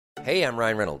Hey, I'm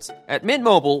Ryan Reynolds. At Mint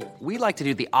Mobile, we like to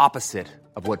do the opposite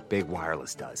of what Big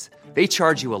Wireless does. They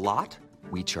charge you a lot,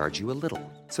 we charge you a little.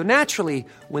 So naturally,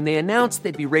 when they announced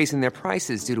they'd be raising their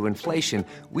prices due to inflation,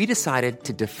 we decided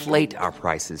to deflate our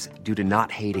prices due to not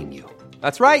hating you.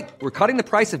 That's right. We're cutting the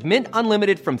price of Mint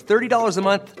Unlimited from $30 a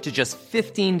month to just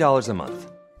 $15 a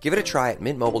month. Give it a try at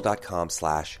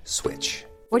mintmobile.com/switch.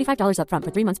 $45 up front for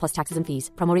 3 months plus taxes and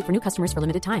fees. Promo rate for new customers for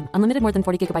limited time. Unlimited more than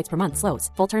 40 gigabytes per month. Slows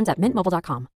full terms at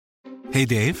mintmobile.com. Hey,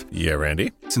 Dave. Yeah,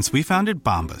 Randy. Since we founded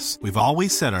Bombas, we've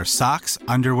always said our socks,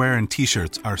 underwear, and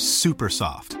T-shirts are super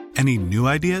soft. Any new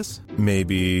ideas?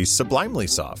 Maybe sublimely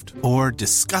soft. Or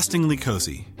disgustingly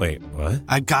cozy. Wait, what?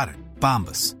 I got it.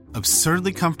 Bombas.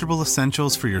 Absurdly comfortable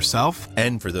essentials for yourself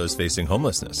And for those facing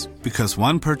homelessness. because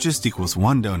one purchased equals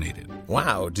one donated.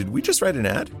 Wow, did we just write an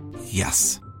ad?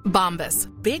 Yes. Bombas.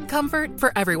 Big comfort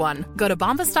for everyone. Go to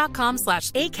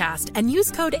bombas.com/ACAST and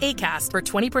use code ACAST for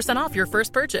 20% off your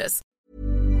first purchase.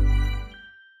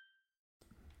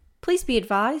 Please be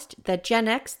advised that Gen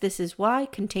X This Is Why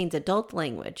contains adult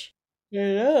language. I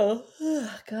know.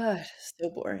 Oh, God, so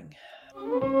boring.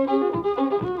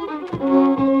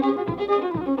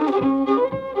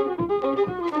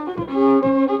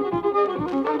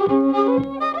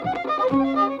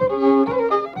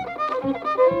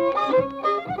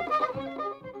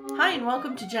 Hi, and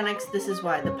welcome to Gen X This Is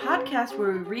Why, the podcast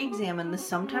where we re-examine the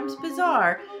sometimes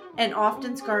bizarre and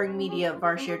often scarring media of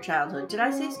our shared childhood. Did I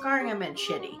say scarring? I meant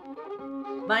shitty.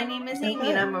 My name is Amy,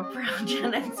 and I'm a proud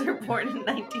Gen Xer born in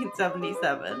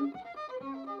 1977.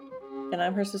 And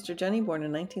I'm her sister Jenny, born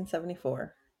in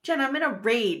 1974. Jen, I'm in a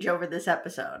rage over this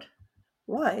episode.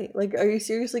 Why? Like, are you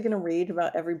seriously going to rage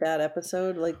about every bad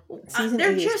episode? Like, season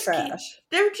 8 is trash.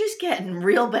 They're just getting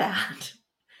real bad.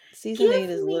 Season 8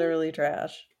 is literally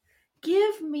trash.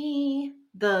 Give me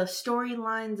the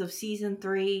storylines of season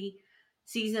 3,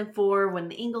 season 4, when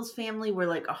the Ingalls family were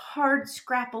like a hard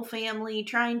scrapple family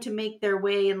trying to make their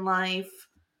way in life.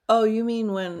 Oh, you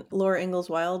mean when Laura Ingalls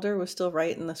Wilder was still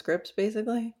writing the scripts,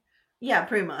 basically? Yeah,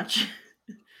 pretty much.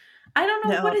 I don't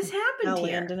know what has happened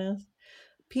here. Landon is.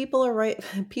 People in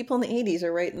the 80s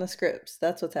are writing the scripts.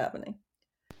 That's what's happening.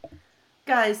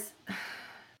 Guys,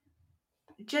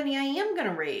 Jenny, I am going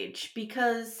to rage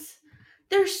because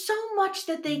there's so much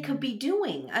that they could be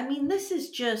doing. I mean, this is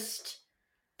just...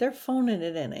 They're phoning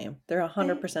it in, Aim. They're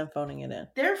 100% phoning it in.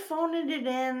 They're phoning it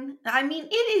in. I mean,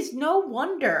 it is no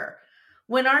wonder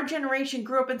when our generation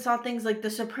grew up and saw things like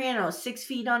The Sopranos, 6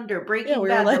 Feet Under, Breaking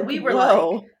Bad, that we were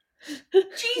whoa.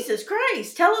 like, Jesus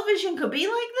Christ, television could be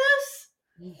like this?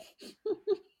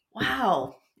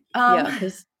 Wow. Yeah,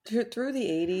 because through the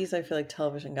 80s, I feel like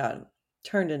television got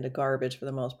turned into garbage for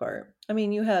the most part. I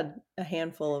mean, you had a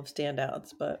handful of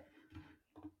standouts, but...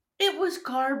 It was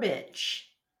garbage.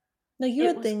 No, you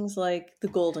had things like The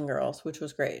Golden Girls, which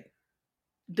was great.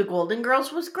 The Golden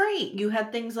Girls was great. You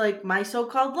had things like My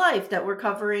So-Called Life that we're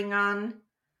covering on...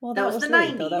 Well, that was the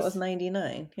late, 90s. Though. That was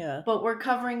 99, yeah. But we're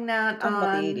covering that on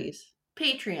about the 80s.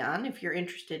 Patreon, if you're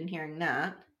interested in hearing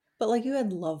that. But, like, you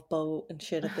had Love Boat and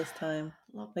shit at this time.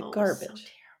 Love like, Boat garbage. Was so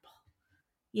terrible.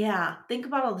 Yeah, think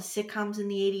about all the sitcoms in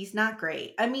the 80s. Not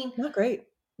great. I mean... Not great.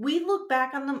 We look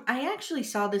back on them. I actually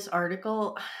saw this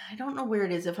article. I don't know where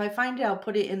it is. If I find it, I'll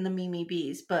put it in the Mimi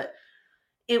Bees. But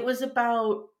it was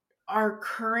about our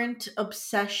current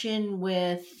obsession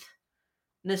with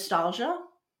nostalgia.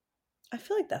 I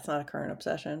feel like that's not a current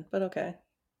obsession, but okay.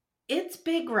 It's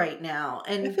big right now.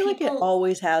 And I feel like it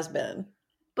always has been.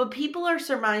 But people are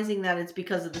surmising that it's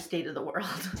because of the state of the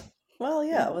world. Well,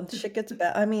 yeah, when shit gets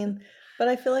bad. I mean, but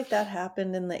I feel like that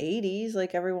happened in the 80s.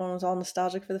 Like, everyone was all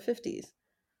nostalgic for the 50s.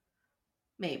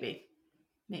 Maybe.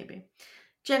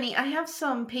 Jenny, I have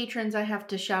some patrons I have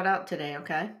to shout out today,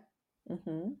 okay?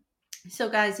 Mm-hmm. So,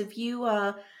 guys, if you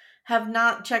have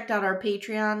not checked out our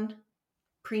Patreon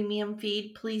premium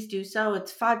feed, please do so.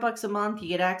 It's $5 a month. You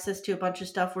get access to a bunch of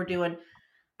stuff we're doing.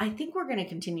 I think we're going to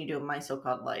continue doing My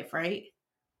So-Called Life, right?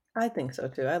 I think so,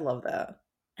 too. I love that.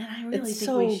 And I really it's think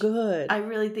so good. I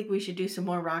really think we should do some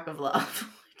more Rock of Love,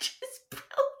 which is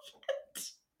brilliant.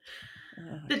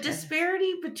 The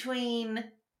disparity between,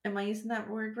 am I using that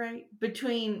word right?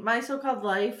 Between My So-Called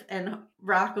Life and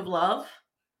Rock of Love.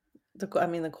 The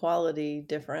quality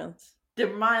difference.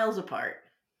 They're miles apart.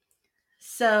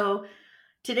 So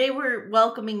today we're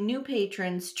welcoming new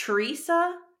patrons: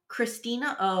 Teresa,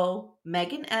 Christina O,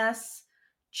 Megan S,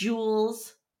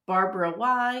 Jules, Barbara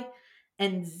Y,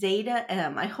 and Zeta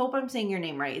M. I hope I'm saying your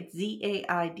name right. It's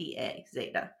Zaida,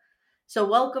 Zeta. So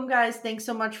welcome, guys. Thanks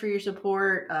so much for your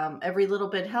support. Every little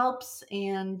bit helps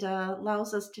and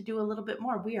allows us to do a little bit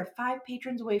more. We are 5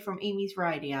 patrons away from Amy's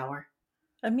Variety Hour.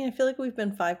 I mean, I feel like we've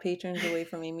been 5 patrons away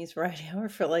from Amy's Variety Hour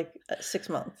for like 6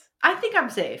 months. I think I'm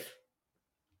safe.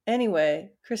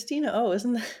 Anyway, Christina Oh,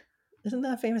 isn't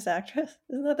that a famous actress?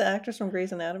 Isn't that the actress from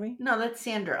Grey's Anatomy? No, that's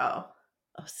Sandra Oh.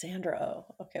 Oh, Sandra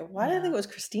Oh. Okay, why did I think it was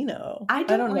Christina Oh? I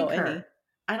don't know like her. any.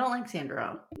 I don't like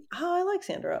Sandra Oh. Oh, I like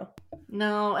Sandra Oh.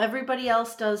 No, everybody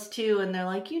else does too, and they're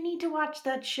like, you need to watch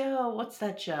that show. What's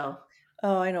that show?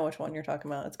 Oh, I know which one you're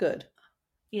talking about. It's good.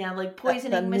 Yeah, like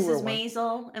Poisoning that newer Mrs. one.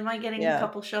 Maisel. Am I getting a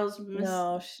couple shows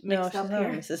mixed she's up not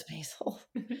here? Mrs. Maisel.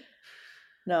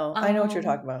 No, I know what you're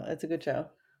talking about. It's a good show.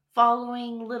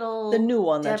 Following Little The new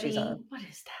one Debbie. that she's on. What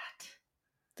is that?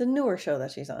 The newer show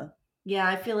that she's on. Yeah,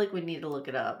 I feel like we need to look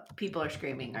it up. People are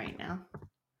screaming right now.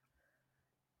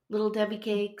 Little Debbie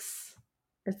Cakes.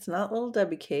 It's not Little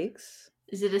Debbie Cakes.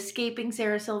 Is it Escaping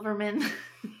Sarah Silverman?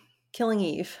 Killing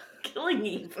Eve. Killing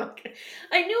Eve. Okay.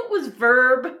 I knew it was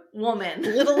Verb Woman.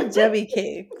 Little Debbie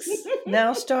Cakes.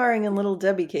 Now starring in Little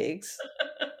Debbie Cakes.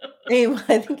 Amy,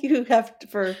 I think you have to,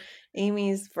 for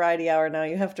Amy's Variety Hour now,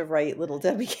 you have to write Little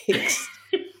Debbie Cakes.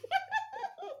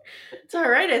 It's all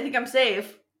right. I think I'm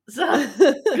safe. So,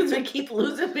 because we keep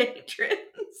losing patrons.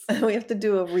 We have to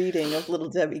do a reading of Little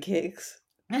Debbie Cakes.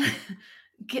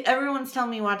 Everyone's telling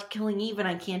me to watch Killing Eve, and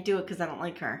I can't do it because I don't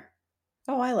like her.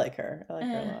 Oh, I like her. I like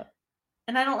her a lot.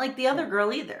 And I don't like the other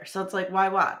girl either. So it's like, why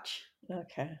watch?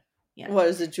 Okay. Yeah. What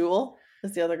is it, Jewel?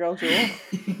 Is the other girl Jewel?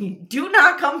 Do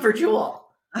not come for Jewel.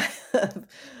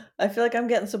 I feel like I'm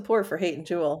getting support for hating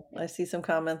Jewel. I see some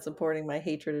comments supporting my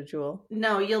hatred of Jewel.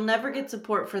 No, you'll never get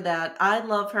support for that. I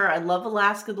love her. I love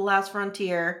Alaska, the Last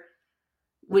Frontier.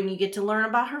 When you get to learn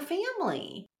about her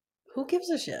family. Who gives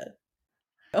a shit?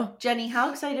 Oh, Jenny, how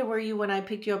excited were you when I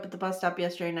picked you up at the bus stop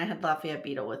yesterday and I had Lafayette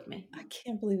Beetle with me? I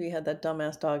can't believe you had that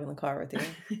dumbass dog in the car with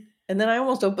you. And then I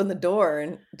almost opened the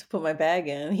door to put my bag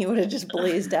in. He would have just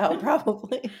blazed out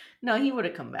probably. No, he would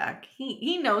have come back.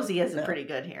 He knows he has it pretty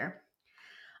good here.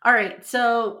 All right,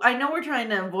 so I know we're trying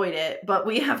to avoid it, but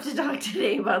we have to talk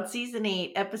today about Season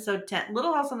 8, Episode 10.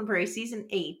 Little House on the Prairie, Season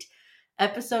 8,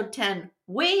 Episode 10,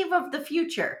 Wave of the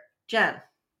Future. Jen.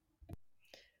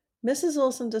 Mrs.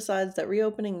 Olsen decides that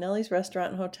reopening Nellie's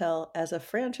Restaurant and Hotel as a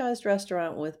franchised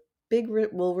restaurant with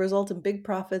will result in big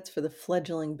profits for the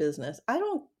fledgling business. I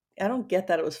don't get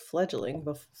that it was fledgling,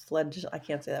 but I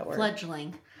can't say that word.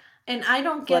 Fledgling. And I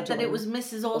don't get that it was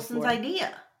Mrs. Olsen's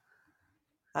idea.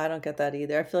 I don't get that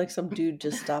either. I feel like some dude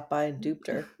just stopped by and duped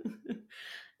her.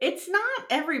 It's not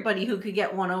everybody who could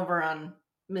get one over on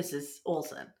Mrs.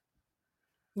 Olsen.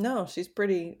 No, she's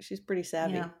pretty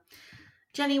savvy. Yeah.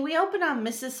 Jenny, we open on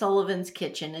Mrs. Sullivan's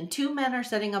kitchen and 2 men are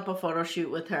setting up a photo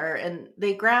shoot with her, and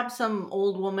they grab some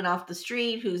old woman off the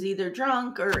street who's either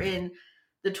drunk or in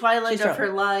the twilight of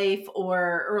her life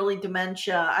or early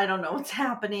dementia. I don't know what's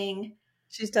happening.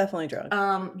 She's definitely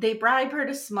drunk. They bribe her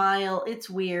to smile. It's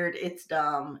weird. It's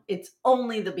dumb. It's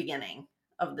only the beginning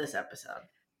of this episode.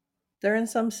 They're in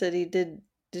some city. Did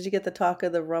you get the talk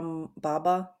of the rum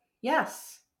baba?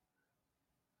 Yes.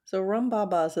 So rum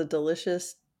baba is a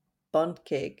delicious bundt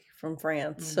cake from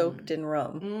France soaked in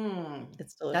rum.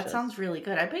 It's delicious. That sounds really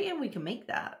good. I bet you we can make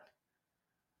that.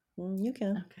 You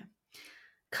can. Okay.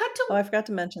 Cut to... Oh, I forgot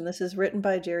to mention, this is written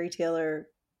by Jerry Taylor,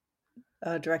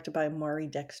 directed by Maury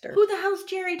Dexter. Who the hell's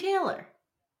Jerry Taylor?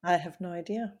 I have no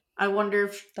idea. I wonder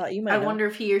if wonder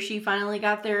if he or she finally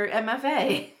got their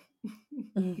MFA.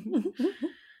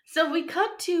 So we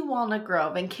cut to Walnut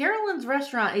Grove, and Carolyn's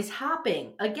restaurant is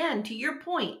hopping. Again, to your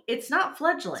point, it's not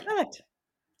fledgling. It's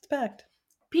packed.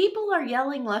 People are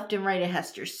yelling left and right at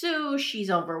Hester Sue. She's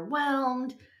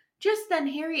overwhelmed. Just then,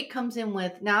 Harriet comes in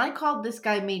with, now I called this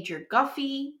guy Major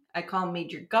Guffey. I call him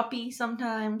Major Guppy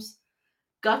sometimes.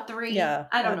 Guthrie. Yeah,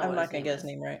 I don't know. I'm not going to get his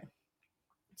name right.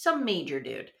 Some major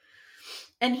dude.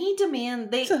 And they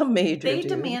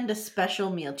demand a special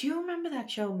meal. Do you remember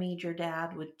that show Major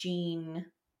Dad with Gene?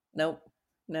 Nope.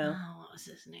 No. Oh, what was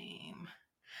his name?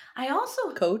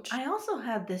 Coach. I also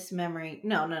had this memory.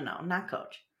 No, not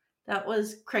Coach. That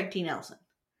was Craig T. Nelson.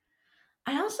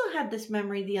 I also had this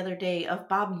memory the other day of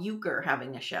Bob Uecker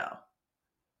having a show.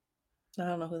 I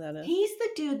don't know who that is. He's the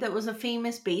dude that was a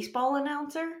famous baseball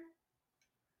announcer.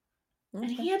 Okay.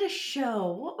 And he had a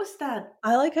show. What was that?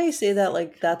 I like how you say that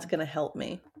like that's going to help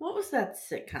me. What was that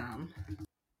sitcom?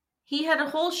 He had a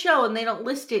whole show and they don't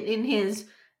list it in his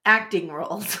acting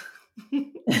roles.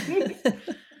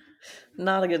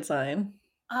 Not a good sign.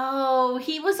 Oh,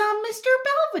 he was on Mr.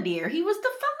 Belvedere. He was the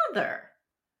father.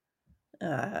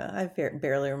 I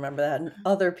barely remember that.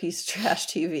 Other piece of trash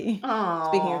TV. Oh,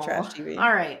 speaking of trash TV.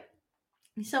 All right.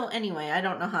 So anyway, I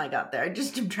don't know how I got there. I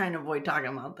just am trying to avoid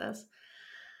talking about this.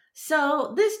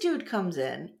 So this dude comes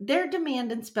in. They're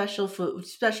demanding special food,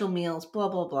 special meals, blah,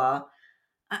 blah, blah.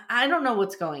 I don't know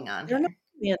what's going on They're here. not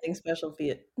demanding special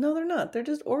fee. No, they're not. They're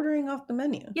just ordering off the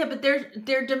menu. Yeah, but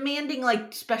they're demanding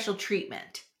like special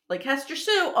treatment. Like, Hester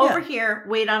Sue, over here,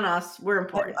 wait on us. We're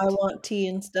important. I want tea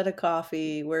instead of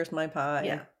coffee. Where's my pie?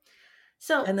 Yeah.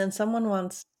 So, and then someone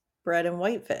wants bread and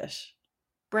whitefish.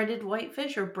 Breaded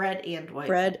whitefish or bread and whitefish?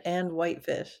 Bread and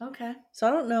whitefish. Okay. So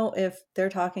I don't know if they're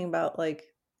talking about like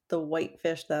the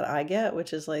whitefish that I get,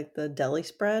 which is like the deli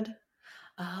spread.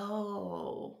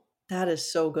 Oh. That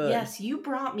is so good. Yes, you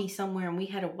brought me somewhere and we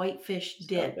had a whitefish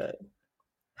dip. So good.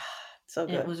 So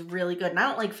good. It was really good. And I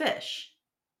don't like fish.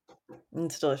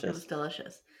 It's delicious. It was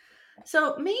delicious.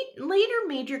 So later,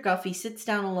 Major Guffey sits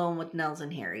down alone with Nels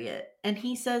and Harriet, and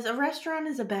he says, a restaurant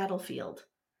is a battlefield,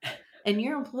 and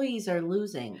your employees are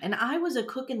losing. And I was a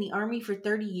cook in the Army for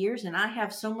 30 years, and I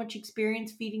have so much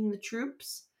experience feeding the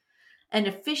troops. And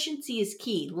efficiency is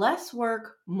key. Less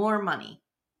work, more money.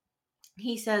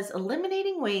 He says,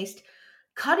 eliminating waste,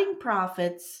 cutting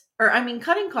costs,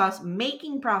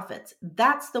 making profits.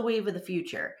 That's the wave of the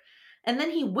future. And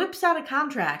then he whips out a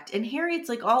contract, and Harriet's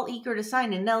like all eager to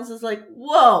sign, and Nels is like,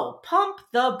 whoa, pump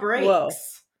the brakes. Whoa.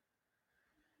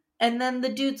 And then the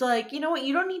dude's like, you know what,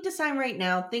 you don't need to sign right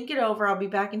now. Think it over. I'll be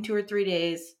back in 2 or 3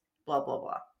 days. Blah, blah,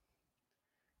 blah.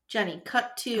 Jenny,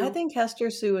 cut to... I think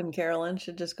Hester, Sue, and Carolyn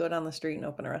should just go down the street and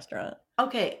open a restaurant.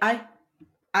 Okay, I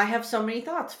have so many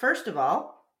thoughts. First of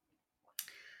all,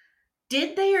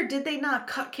 did they or did they not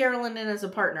cut Carolyn in as a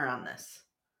partner on this?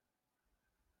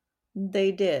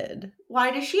 They did.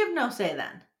 Why does she have no say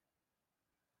then?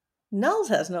 Nels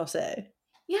has no say.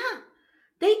 Yeah.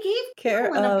 They gave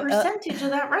Carolyn a percentage of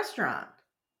that restaurant.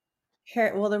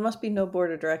 Well, there must be no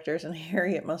board of directors, and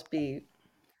Harriet must be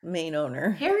main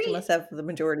owner. She must have the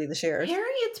majority of the shares.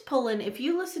 Harriet's pulling, if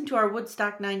you listen to our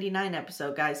Woodstock 99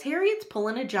 episode, guys, Harriet's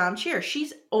pulling a John Scheer.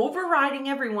 She's overriding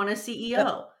everyone as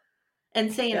CEO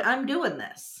and saying, I'm doing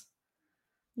this.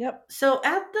 Yep. So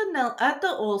at the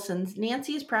Olsons,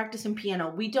 Nancy is practicing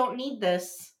piano. We don't need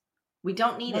this. We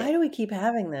don't need it. Why do we keep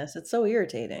having this? It's so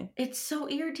irritating. It's so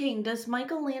irritating. Does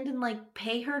Michael Landon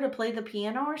pay her to play the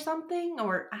piano or something?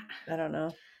 Or I don't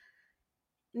know.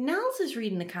 Nels is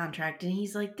reading the contract and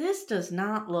he's like, this does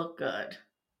not look good.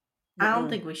 I don't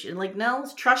think we should.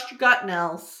 Nels, trust your gut,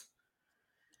 Nels.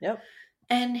 Yep.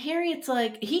 And Harriet's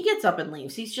like, he gets up and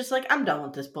leaves. He's just like, I'm done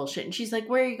with this bullshit. And she's like,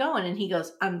 where are you going? And he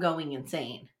goes, I'm going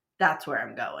insane. That's where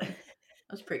I'm going.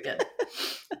 That was pretty good.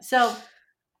 So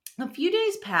a few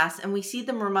days pass and we see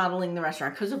them remodeling the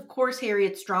restaurant because, of course,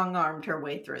 Harriet strong-armed her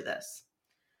way through this.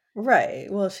 Right.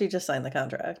 Well, she just signed the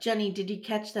contract. Jenny, did you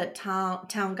catch that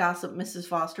town gossip Mrs.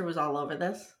 Foster was all over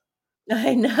this?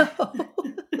 I know.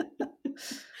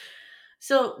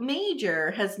 So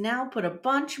Major has now put a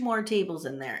bunch more tables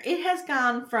in there. It has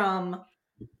gone from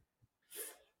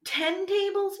 10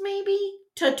 tables maybe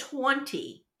to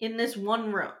 20 in this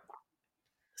one room.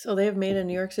 So they've made a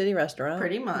New York City restaurant.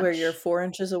 Pretty much. Where you're 4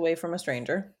 inches away from a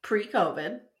stranger.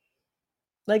 Pre-COVID.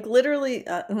 Literally,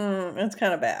 it's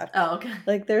kind of bad. Oh,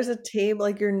 okay. There's a table,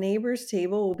 your neighbor's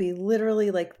table will be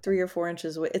literally 3 or 4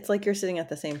 inches away. It's like you're sitting at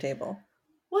the same table.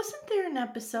 Wasn't there an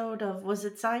episode of, was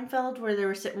it Seinfeld, where they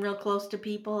were sitting real close to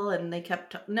people and they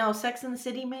kept, no, Sex and the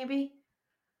City maybe?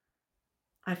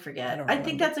 I forget. I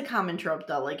think that's a common trope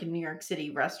though, in New York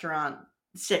City restaurant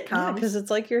sitcoms. Yeah, because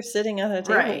it's like you're sitting at a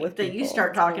table with people. That you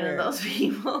start talking to those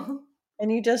people.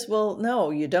 And you just, no,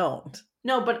 you don't.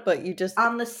 No, but you just,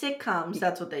 on the sitcoms,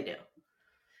 that's what they do.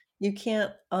 You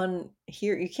can't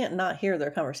you can't not hear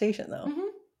their conversation though. Mm-hmm.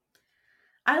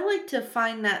 I like to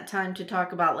find that time to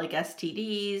talk about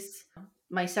STDs,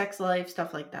 my sex life,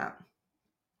 stuff like that.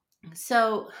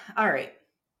 So, all right.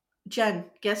 Jen,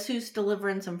 guess who's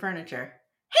delivering some furniture?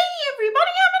 Hey,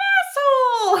 everybody, I'm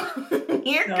an asshole!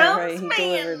 Here comes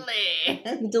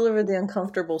Manly. He delivered the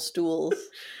uncomfortable stools.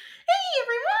 Hey,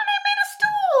 everyone, I'm in a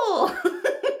stool!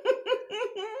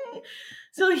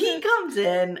 So he comes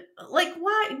in.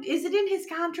 Why? Is it in his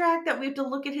contract that we have to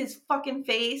look at his fucking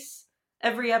face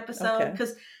every episode?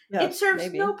 Because it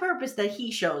serves no purpose that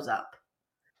he shows up.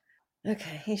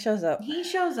 Okay, he shows up.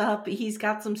 He's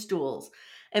got some stools.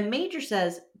 And Major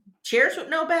says, chairs with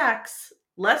no backs,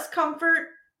 less comfort,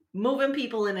 moving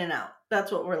people in and out.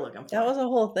 That's what we're looking for. That was a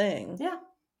whole thing. Yeah.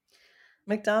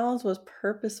 McDonald's was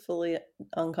purposefully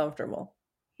uncomfortable.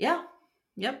 Yeah.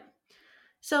 Yep.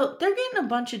 So they're getting a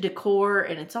bunch of decor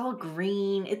and it's all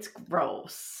green. It's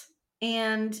gross.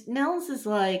 And Nels is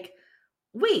like,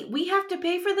 wait, we have to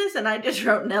pay for this? And I just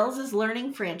wrote, Nels is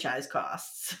learning franchise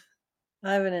costs.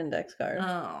 I have an index card.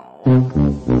 Oh.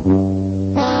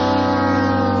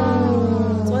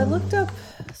 So I looked up.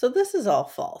 So this is all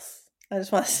false. I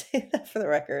just want to say that for the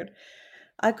record.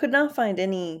 I could not find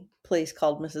any place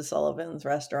called Mrs. Sullivan's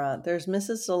Restaurant. There's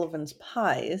Mrs. Sullivan's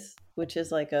Pies, which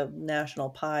is like a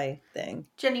national pie thing.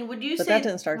 Jenny, would you But say that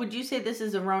didn't start. would you say this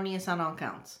is erroneous on all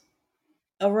counts?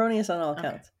 Erroneous on all Okay.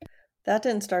 counts. That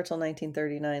didn't start till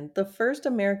 1939. The first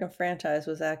American franchise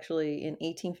was actually in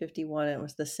 1851. And it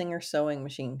was the Singer Sewing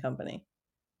Machine Company.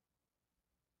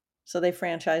 So they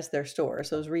franchised their store.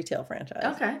 So it was retail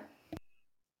franchise. Okay.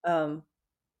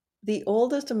 The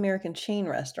oldest American chain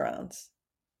restaurants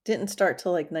didn't start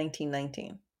till like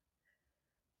 1919.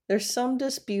 There's some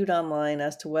dispute online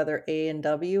as to whether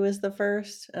A&W is the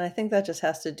first, and I think that just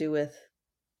has to do with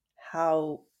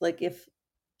how, like, if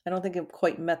I don't think it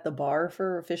quite met the bar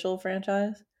for official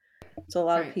franchise. So a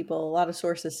lot of people, a lot of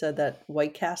sources said that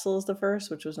White Castle is the first,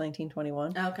 which was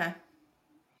 1921. Okay.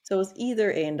 So it was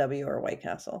either A&W or White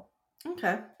Castle.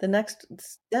 Okay.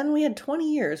 Then we had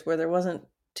 20 years where there wasn't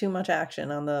too much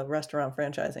action on the restaurant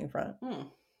franchising front.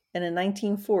 And in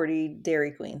 1940,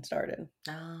 Dairy Queen started.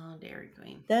 Oh, Dairy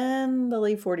Queen. Then the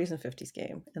late 40s and 50s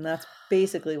came. And that's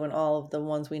basically when all of the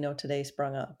ones we know today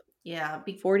sprung up. Yeah.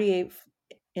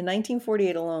 In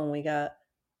 1948 alone, we got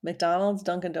McDonald's,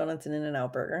 Dunkin' Donuts, and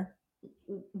In-N-Out Burger.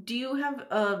 Do you have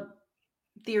a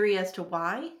theory as to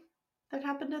why that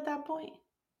happened at that point?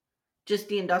 Just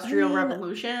the Industrial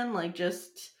Revolution? Like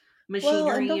just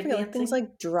machinery and don't forget, advancing? things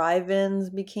like drive-ins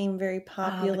became very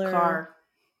popular.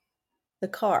 The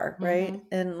car, right?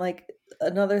 And like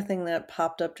another thing that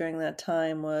popped up during that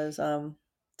time was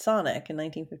Sonic in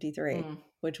 1953,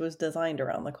 which was designed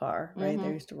around the car, right?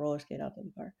 They used to roller skate out to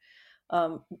the car.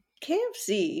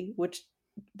 KFC, which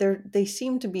they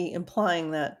seem to be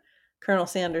implying that Colonel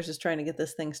Sanders is trying to get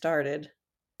this thing started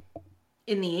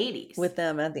in the 80s with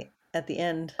them at the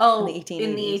end. Oh, in the 1880s.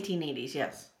 In the 1880s,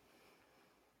 yes.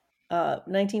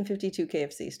 1952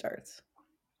 KFC starts.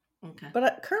 Okay.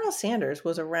 But Colonel Sanders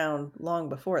was around long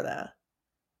before that.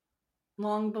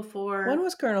 Long before. When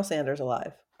was Colonel Sanders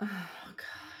alive? Oh,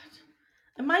 God.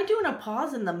 Am I doing a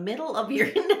pause in the middle of your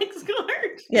index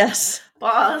card? Yes.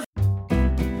 Pause.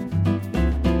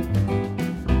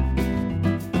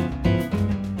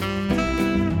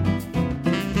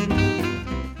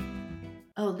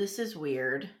 Oh, this is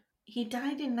weird. He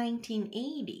died in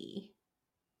 1980.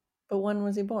 But when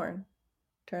was he born?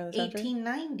 Turn of the century?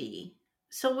 1890.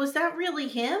 So was that really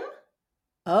him?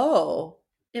 Oh.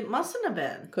 It mustn't have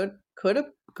been. Could have.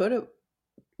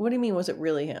 What do you mean, was it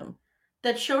really him?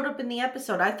 That showed up in the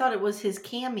episode. I thought it was his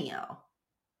cameo.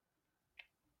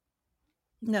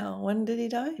 No. When did he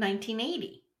die?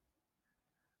 1980.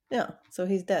 Yeah. So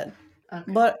he's dead.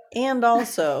 Okay. And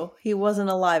also, he wasn't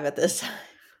alive at this time.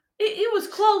 It was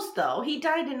close, though. He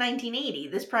died in 1980.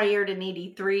 This probably aired in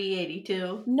 83,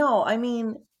 82. No, I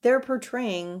mean, they're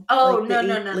portraying late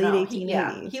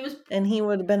 1880s. He was, and he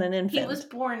would have been an infant. He was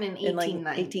born in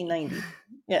 1890. 1890.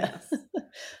 Yeah. Yes.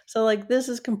 So, like, this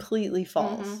is completely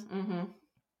false.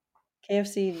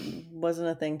 KFC wasn't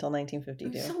a thing till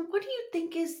 1952. So what do you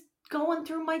think is going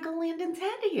through Michael Landon's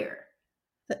head here?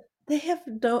 They have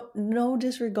no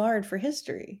disregard for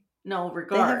history. No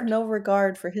regard. They have no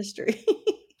regard for history.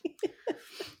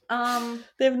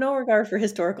 They have no regard for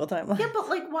historical timelines. Yeah, but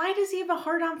like, why does he have a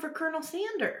hard-on for Colonel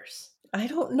Sanders? I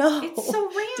don't know. It's so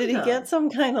random. Did he get some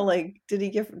kind of like? Did he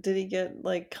get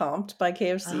like comped by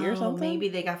KFC or something? Maybe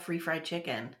they got free fried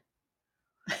chicken.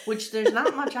 Which there's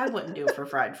not much I wouldn't do for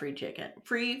free chicken.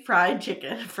 Free fried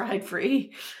chicken,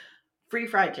 free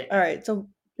fried chicken. All right, so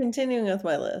continuing with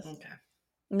my list. Okay.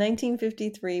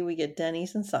 1953, we get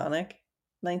Denny's and Sonic.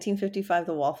 1955,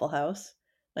 the Waffle House.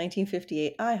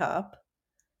 1958, IHOP.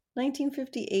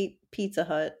 1958, Pizza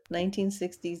Hut.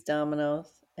 1960s,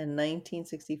 Domino's. And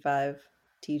 1965,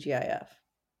 TGIF.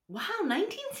 Wow,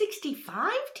 1965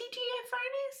 TGI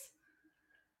Fridays?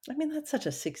 I mean, that's such a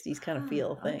 60s kind of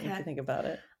feel thing, if you think about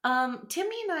it.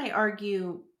 Timmy and I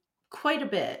argue quite a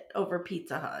bit over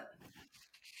Pizza Hut.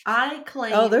 I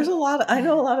claim... Oh, I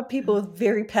know a lot of people with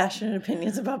very passionate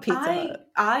opinions about Pizza Hut.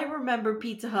 I remember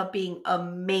Pizza Hut being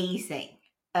amazing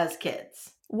as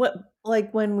kids. What,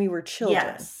 like when we were children?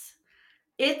 Yes.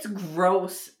 It's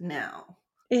gross now.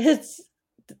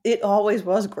 It always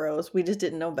was gross. We just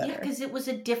didn't know better. Yeah, because it was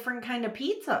a different kind of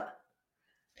pizza.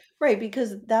 Right,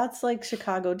 because that's like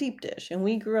Chicago deep dish. And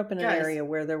we grew up in an area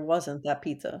where there wasn't that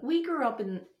pizza. We grew up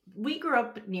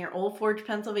near Old Forge,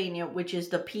 Pennsylvania, which is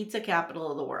the pizza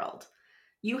capital of the world.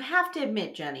 You have to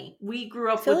admit, Jenny, we grew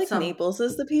up I feel like Naples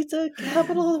is the pizza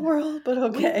capital of the world, but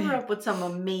okay. We grew up with some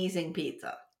amazing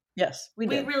pizza. Yes, we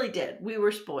did. We really did. We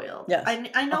were spoiled. Yes,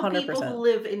 I know 100%. people who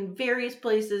live in various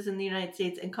places in the United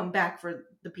States and come back for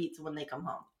the pizza when they come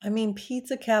home. I mean,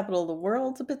 pizza capital of the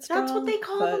world's a bit strong. That's what they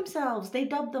call themselves. They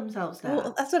dub themselves that.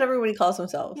 Well, that's what everybody calls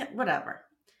themselves. Yeah, whatever.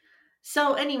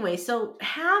 So anyway, so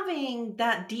having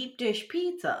that deep dish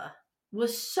pizza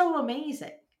was so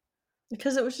amazing.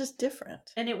 Because it was just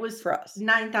different. And it was for us.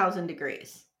 9,000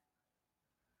 degrees.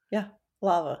 Yeah,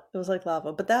 lava. It was like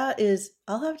lava. But that is,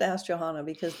 I'll have to ask Johanna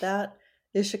because that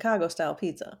is Chicago style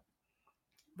pizza.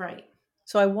 Right.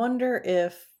 So I wonder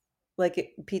if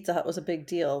Pizza Hut was a big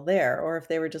deal there, or if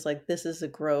they were just like, this is a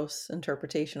gross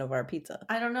interpretation of our pizza.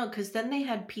 I don't know, because then they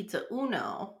had Pizza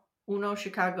Uno. Uno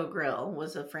Chicago Grill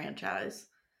was a franchise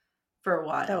for a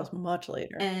while. That was much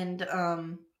later. And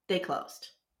they closed.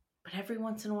 But every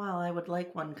once in a while, I would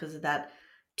like one because of that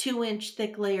 2-inch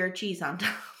thick layer of cheese on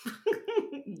top.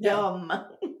 Yum.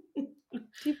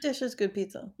 Deep dish is good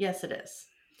pizza. Yes, it is.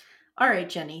 All right,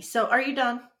 Jenny. So are you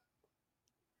done?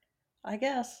 I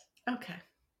guess. Okay.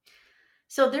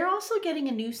 So they're also getting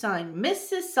a new sign,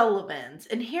 Mrs. Sullivan's,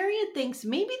 and Harriet thinks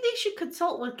maybe they should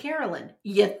consult with Carolyn.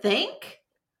 You think?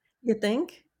 You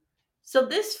think? So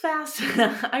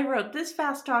I wrote, this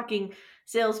fast-talking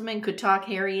salesman could talk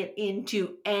Harriet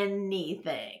into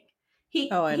anything. He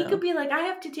could be like, I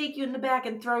have to take you in the back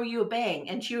and throw you a bang.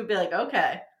 And she would be like,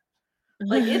 okay.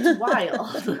 Like, it's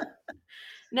wild.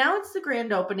 Now it's the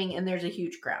grand opening and there's a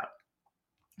huge crowd.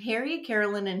 Harriet,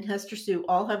 Carolyn, and Hester Sue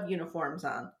all have uniforms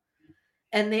on.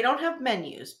 And they don't have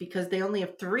menus because they only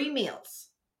have 3 meals.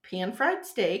 Pan-fried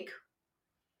steak,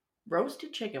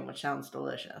 roasted chicken, which sounds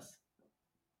delicious,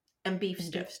 and beef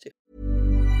stew.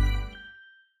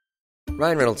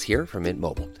 Ryan Reynolds here from Mint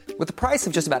Mobile. With the price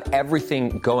of just about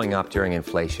everything going up during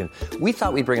inflation, we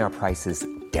thought we'd bring our prices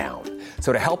down.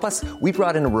 So to help us, we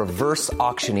brought in a reverse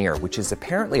auctioneer, which is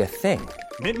apparently a thing.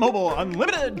 Mint Mobile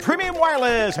Unlimited Premium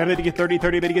Wireless. How to get 30,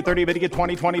 30, bit to get 30, bit to get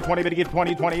 20, 20, 20, bit to get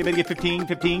 20, 20, bit to get 15,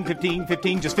 15, 15,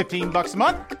 15, just $15 a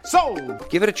month? Sold!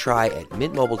 Give it a try at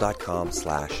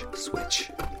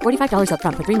mintmobile.com/switch. $45 up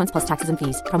front for 3 months plus taxes and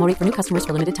fees. Promo rate for new customers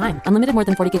for limited time. Unlimited more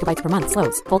than 40 gigabytes per month.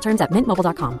 Slows full terms at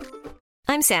mintmobile.com.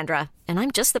 I'm Sandra, and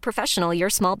I'm just the professional your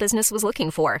small business was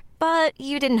looking for. But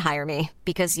you didn't hire me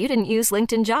because you didn't use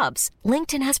LinkedIn Jobs.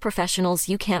 LinkedIn has professionals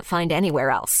you can't find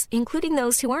anywhere else, including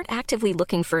those who aren't actively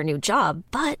looking for a new job,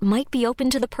 but might be open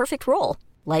to the perfect role,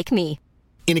 like me.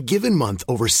 In a given month,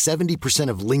 over 70%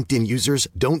 of LinkedIn users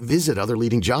don't visit other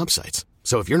leading job sites.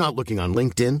 So if you're not looking on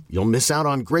LinkedIn, you'll miss out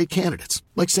on great candidates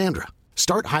like Sandra.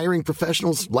 Start hiring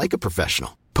professionals like a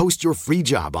professional. Post your free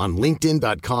job on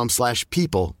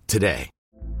linkedin.com/people today.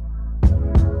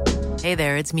 Hey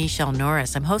there, it's Michelle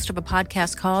Norris. I'm host of a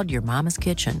podcast called Your Mama's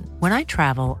Kitchen. When I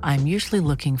travel, I'm usually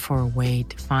looking for a way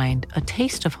to find a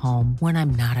taste of home when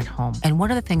I'm not at home. And one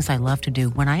of the things I love to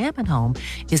do when I am at home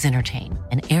is entertain.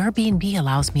 And Airbnb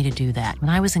allows me to do that.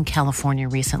 When I was in California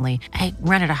recently, I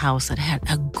rented a house that had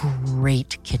a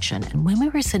great kitchen. And when we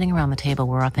were sitting around the table,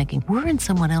 we were all thinking, we're in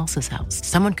someone else's house.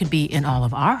 Someone could be in all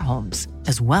of our homes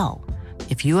as well.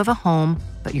 If you have a home,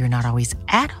 but you're not always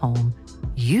at home,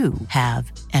 you have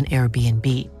an Airbnb.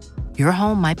 Your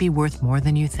home might be worth more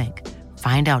than you think.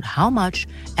 Find out how much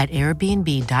at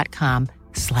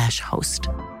airbnb.com/host.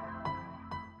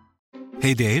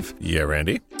 Hey, Dave. Yeah,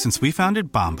 Randy. Since we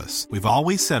founded Bombas, we've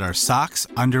always said our socks,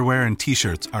 underwear, and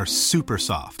T-shirts are super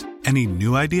soft. Any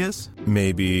new ideas?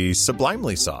 Maybe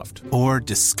sublimely soft. Or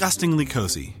disgustingly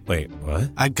cozy. Wait,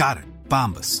 what? I got it.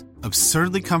 Bombas.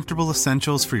 Absurdly comfortable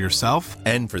essentials for yourself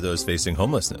and for those facing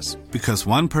homelessness. Because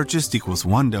one purchased equals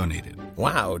one donated.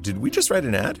 Wow, did we just write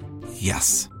an ad?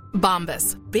 Yes.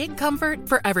 Bombas. Big comfort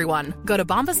for everyone. Go to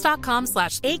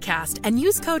bombas.com/ACAST and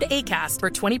use code ACAST for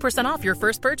 20% off your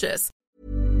first purchase.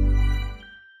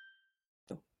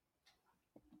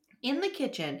 In the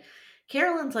kitchen,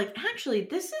 Carolyn's like, actually,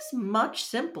 this is much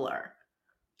simpler.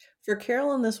 For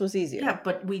Carolyn, this was easier. Yeah,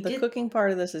 but the cooking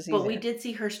part of this is easier. But we did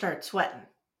see her start sweating.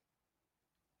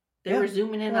 They were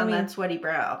zooming in on that sweaty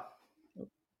brow.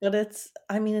 But it's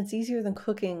easier than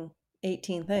cooking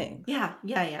 18 things. Yeah.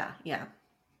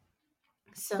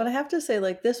 So, but I have to say,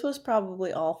 this was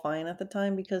probably all fine at the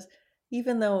time because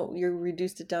even though you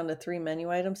reduced it down to 3 menu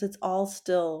items, it's all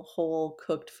still whole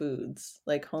cooked foods,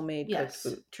 like homemade cooked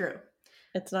food. True.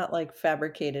 It's not like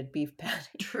fabricated beef patties.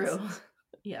 True.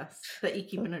 Yes, that you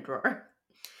keep in a drawer.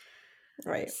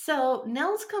 Right. So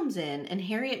Nels comes in and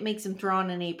Harriet makes him throw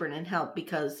on an apron and help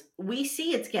because we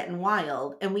see it's getting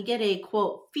wild and we get a,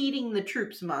 quote, feeding the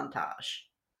troops montage.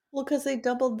 Well, because they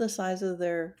doubled the size of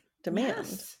their demand.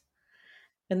 Yes.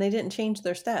 And they didn't change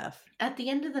their staff. At the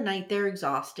end of the night, they're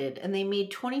exhausted and they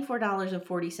made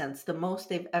 $24.40, the most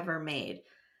they've ever made.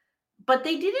 But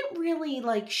they didn't really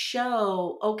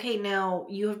show, okay, now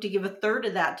you have to give a third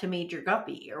of that to Major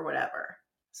Guppy or whatever.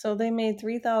 So they made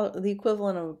the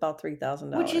equivalent of about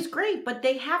 $3,000. Which is great, but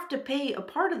they have to pay a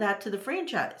part of that to the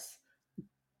franchise.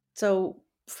 So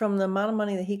from the amount of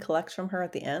money that he collects from her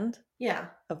at the end Yeah.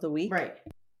 of the week, Right.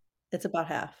 it's about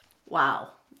half.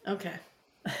 Wow. Okay.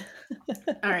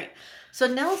 All right. So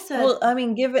Nell said, Well, I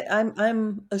mean,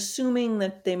 I'm assuming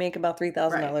that they make about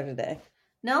 $3,000 a day.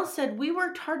 Nell said, we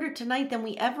worked harder tonight than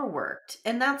we ever worked.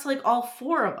 And that's like all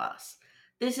four of us.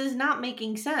 This is not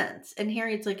making sense. And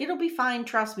Harriet's like, it'll be fine.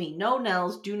 Trust me. No,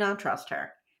 Nels, do not trust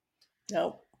her.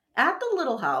 Nope. At the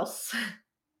little house,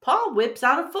 Paul whips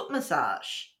out a foot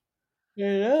massage.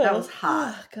 Yeah. That was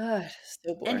hot. Oh, God.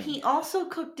 So boring. And he also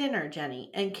cooked dinner, Jenny.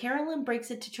 And Carolyn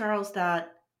breaks it to Charles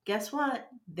that, guess what?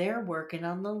 They're working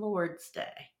on the Lord's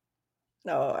Day.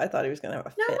 No, I thought he was going to have a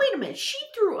fit. Now, wait a minute. She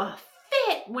threw a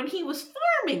fit when he was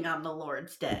farming on the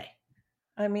Lord's Day.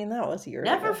 I mean, that was years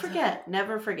Never ago. forget.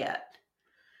 Never forget.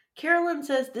 Carolyn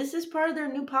says this is part of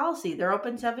their new policy. They're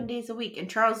open 7 days a week. And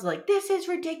Charles is like, this is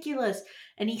ridiculous.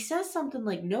 And he says something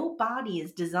like, no body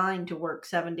is designed to work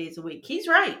 7 days a week. He's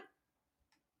right.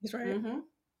 He's right. Mm-hmm.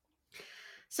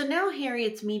 So now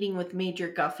Harriet's meeting with Major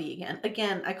Guffey again.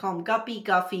 Again, I call him Guppy,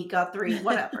 Guffey, Guthrie,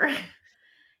 whatever.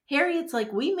 Harriet's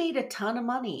like, we made a ton of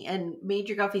money. And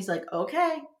Major Guffey's like,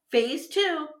 okay, phase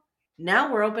 2.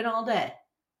 Now we're open all day,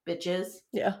 bitches.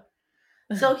 Yeah.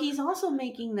 So he's also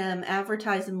making them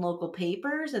advertise in local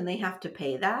papers, and they have to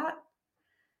pay that.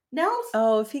 Nels?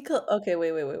 Oh, if he okay,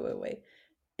 wait.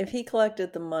 If he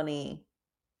collected the money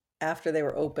after they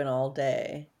were open all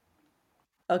day,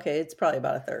 okay, it's probably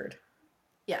about a third.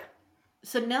 Yeah.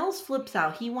 So Nels flips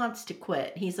out. He wants to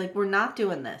quit. He's like, we're not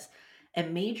doing this.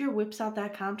 And Major whips out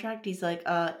that contract. He's like,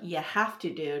 you have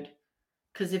to, dude.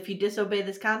 Because if you disobey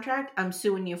this contract, I'm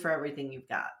suing you for everything you've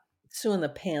got. Suing the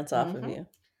pants off of you.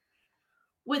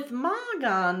 With Ma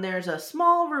gone, there's a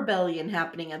small rebellion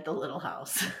happening at the little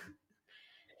house.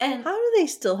 And how do they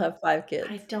still have 5 kids?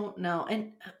 I don't know.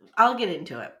 And I'll get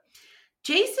into it.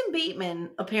 Jason Bateman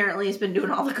apparently has been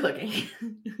doing all the cooking.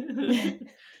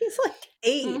 He's like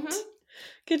 8. Mm-hmm.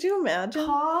 Could you imagine?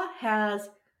 Pa has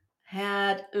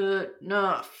had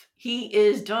enough. He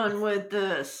is done with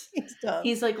this. He's done.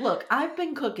 He's like, look, I've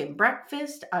been cooking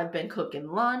breakfast. I've been cooking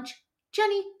lunch.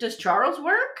 Jenny, does Charles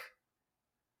work?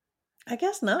 I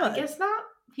guess not. I guess not.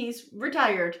 He's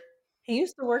retired. He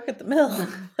used to work at the mill.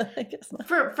 I guess not.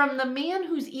 From the man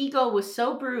whose ego was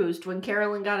so bruised when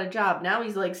Carolyn got a job, now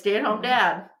he's like stay-at-home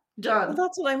dad. Done. Well,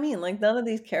 that's what I mean. Like, none of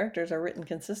these characters are written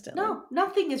consistently. No,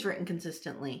 nothing is written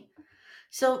consistently.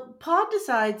 So Pa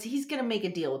decides he's going to make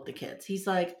a deal with the kids. He's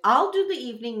like, I'll do the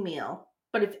evening meal,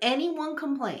 but if anyone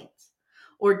complains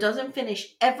or doesn't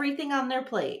finish everything on their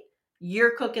plate,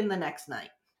 you're cooking the next night.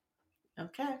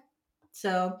 Okay.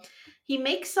 So he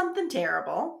makes something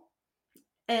terrible.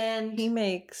 And he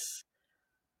makes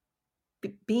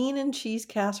bean and cheese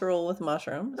casserole with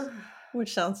mushrooms,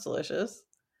 which sounds delicious.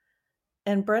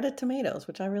 And breaded tomatoes,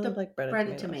 which I really like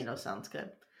breaded tomatoes sounds good.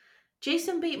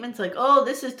 Jason Bateman's like, oh,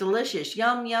 this is delicious.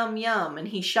 Yum, yum, yum. And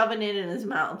he's shoving it in his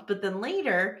mouth. But then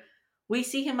later, we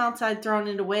see him outside throwing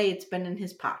it away. It's been in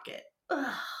his pocket.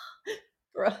 Ugh.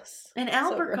 Gross. And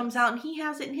Albert comes out and he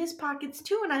has it in his pockets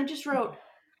too. And I just wrote,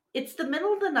 it's the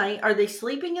middle of the night. Are they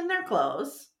sleeping in their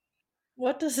clothes?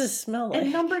 What does this smell like?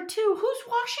 And number 2, who's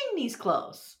washing these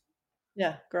clothes?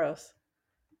 Yeah, gross.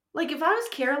 Like, if I was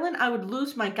Carolyn, I would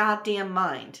lose my goddamn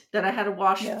mind that I had to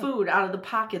wash food out of the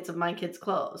pockets of my kids'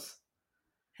 clothes.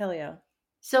 Hell yeah.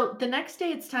 So the next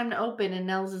day it's time to open, and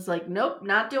Nels is like, nope,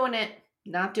 not doing it.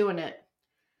 Not doing it.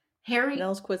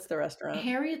 Nels quits the restaurant.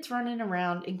 Harriet's running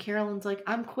around, and Carolyn's like,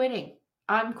 I'm quitting.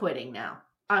 I'm quitting now.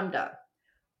 I'm done.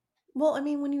 Well, I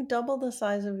mean, when you double the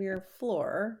size of your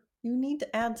floor, you need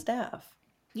to add staff.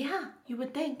 Yeah, you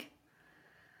would think.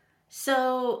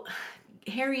 So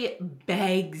Harriet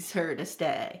begs her to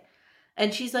stay.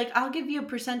 And she's like, I'll give you a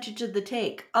percentage of the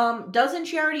take. Doesn't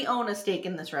she already own a stake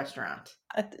in this restaurant?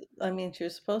 I mean, she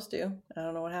was supposed to. I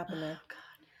don't know what happened there. Oh, God.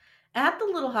 At the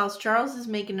little house, Charles is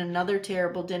making another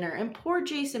terrible dinner. And poor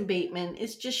Jason Bateman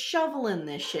is just shoveling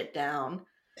this shit down.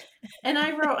 And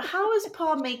I wrote, how is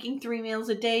Paul making 3 meals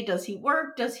a day? Does he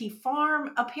work? Does he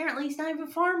farm? Apparently he's not even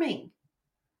farming.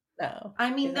 No.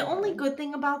 I mean, the only good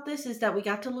thing about this is that we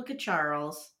got to look at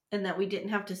Charles and that we didn't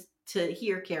have to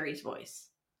hear Carrie's voice.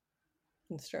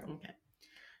 That's true. Okay.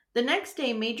 The next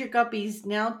day, Major Guppy's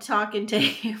now talking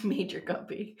to Major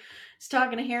Guppy. He's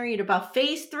talking to Harriet about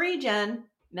phase 3, Jen.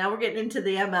 Now we're getting into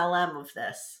the MLM of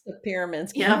this. The pyramid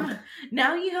scheme. Yeah.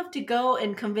 Now you have to go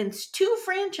and convince 2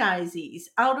 franchisees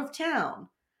out of town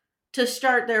to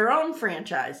start their own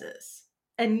franchises.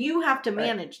 And you have to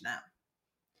manage them.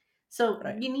 So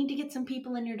you need to get some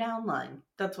people in your downline.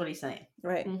 That's what he's saying.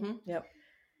 Right. Mm-hmm. Yep.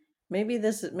 Maybe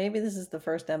this is the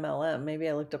first MLM. Maybe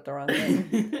I looked up the wrong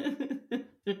thing.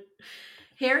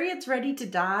 Harriet's ready to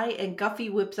die, and Guffey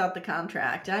whips out the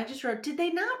contract. And I just wrote, did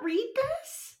they not read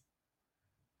this?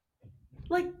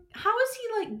 Like, how is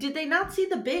he like, did they not see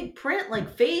the big print?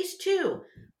 Like, phase 2,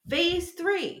 phase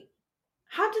 3.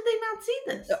 How did they not see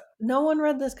this? No one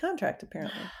read this contract,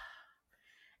 apparently.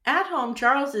 At home,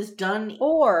 Charles is done.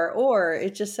 Or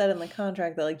it just said in the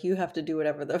contract that, like, you have to do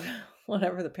whatever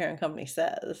the parent company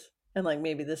says. And, like,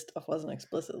 maybe this stuff wasn't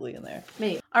explicitly in there.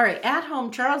 Maybe. All right, at home,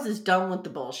 Charles is done with the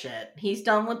bullshit. He's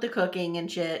done with the cooking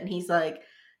and shit. And he's like,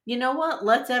 you know what?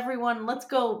 Let's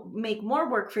go make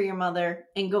more work for your mother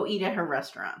and go eat at her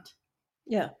restaurant.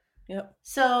 Yeah. Yep.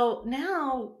 So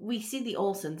now we see the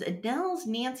Olsons, and Nels,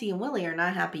 Nancy, and Willie are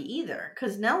not happy either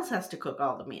because Nels has to cook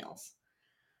all the meals.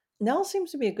 Nels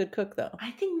seems to be a good cook, though.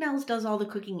 I think Nels does all the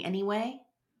cooking anyway.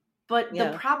 But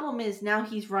the problem is now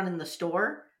he's running the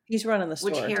store. He's running the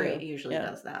store, which Harriet usually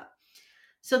does that.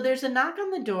 So there's a knock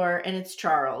on the door, and it's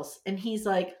Charles, and he's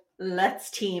like, let's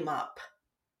team up.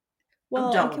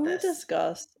 Well, and can we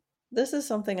discuss, this is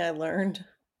something I learned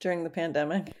during the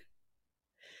pandemic,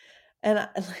 and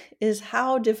is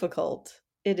how difficult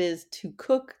it is to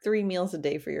cook 3 meals a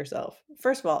day for yourself.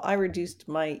 First of all, I reduced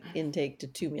my intake to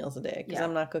 2 meals a day because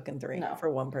I'm not cooking 3 for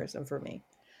one person, for me.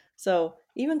 So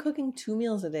even cooking 2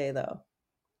 meals a day, though,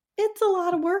 it's a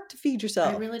lot of work to feed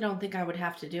yourself. I really don't think I would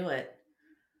have to do it.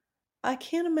 I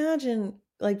can't imagine,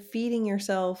 like, feeding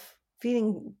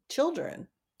children.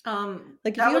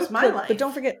 Like, that was my life. But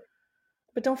don't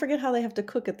forget how they have to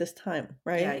cook at this time,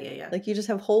 right? Yeah. Like, you just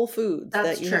have whole foods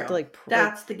That's that you true. have to, like,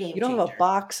 that's the game You don't have a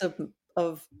box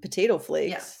of potato flakes.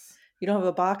 Yes. You don't have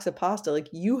a box of pasta. Like,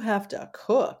 you have to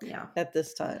cook at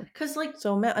this time. Because, like,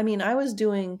 so I mean, I was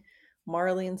doing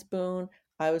Marley and Spoon.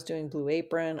 I was doing Blue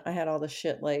Apron. I had all the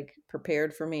shit, like,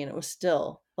 prepared for me, and it was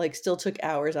still took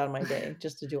hours out of my day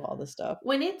just to do all this stuff.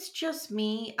 When it's just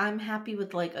me, I'm happy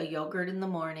with, like, a yogurt in the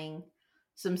morning,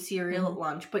 some cereal at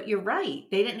lunch. But you're right.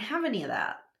 They didn't have any of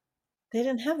that. They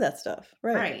didn't have that stuff.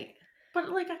 Right.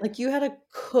 But, like you had to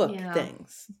cook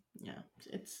things. Yeah.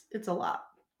 It's a lot.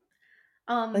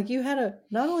 Like, you had to,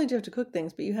 not only do you have to cook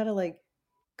things, but you had to, like,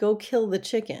 go kill the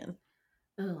chicken.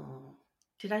 Oh.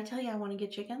 Did I tell you I want to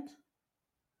get chickens?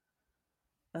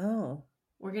 Oh.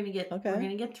 We're gonna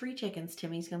get 3 chickens.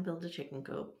 Timmy's gonna build a chicken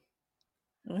coop.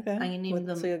 Okay. I'm gonna name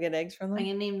them. So you'll get eggs from them? I'm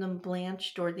gonna name them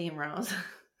Blanche, Dorothy, and Rose.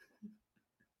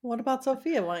 What about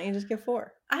Sophia? Why don't you just get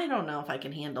 4? I don't know if I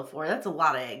can handle 4. That's a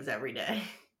lot of eggs every day.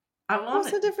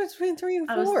 What's the difference between 3 and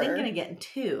 4? I was thinking of getting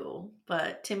 2,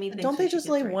 but Timmy thinks don't they just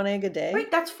lay 1 egg a day?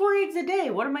 Right, that's 4 eggs a day.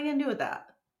 What am I gonna do with that?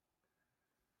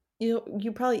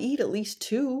 You probably eat at least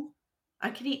 2. I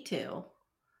could eat 2.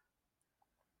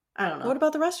 I don't know. What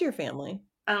about the rest of your family?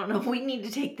 I don't know. We need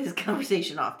to take this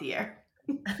conversation off the air.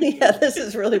 Yeah, this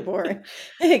is really boring.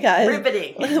 Hey, guys.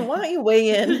 Riveting. Why don't you weigh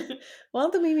in? Why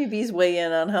don't the Mimi Bees weigh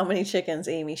in on how many chickens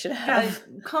Amy should have? Guys,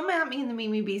 come at me in the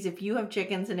Mimi Bees if you have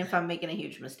chickens and if I'm making a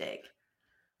huge mistake.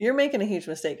 You're making a huge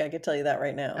mistake. I could tell you that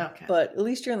right now. Okay. But at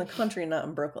least you're in the country, not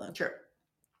in Brooklyn. True.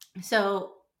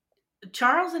 So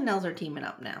Charles and Nels are teaming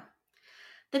up now.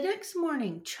 The next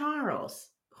morning, Charles,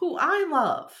 who I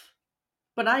love,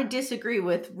 but I disagree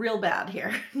with real bad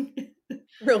here.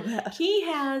 Real bad. He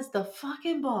has the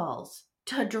fucking balls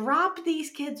to drop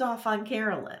these kids off on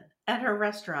Carolyn at her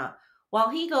restaurant while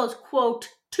he goes, quote,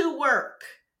 to work.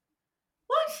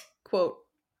 What? Quote,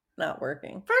 not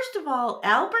working. First of all,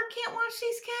 Albert can't watch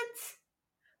these kids?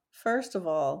 First of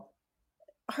all,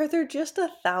 are there just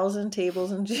 1,000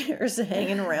 tables and chairs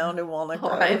hanging around in Walnut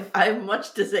Grove? I have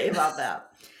much to say about that.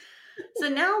 So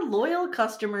now loyal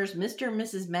customers, Mr. and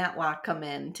Mrs. Matlock, come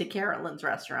in to Carolyn's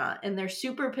restaurant, and they're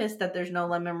super pissed that there's no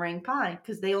lemon meringue pie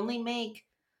because they only make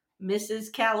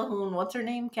Mrs. Callahan. What's her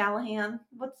name? Callahan?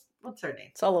 What's her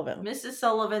name? Sullivan. Mrs.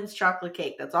 Sullivan's chocolate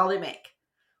cake. That's all they make,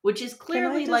 which is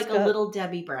clearly like a little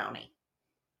Debbie brownie.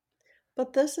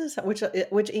 But this is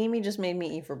which Amy just made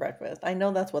me eat for breakfast. I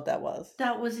know that's what that was.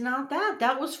 That was not that.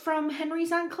 That was from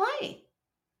Henry's on Clay.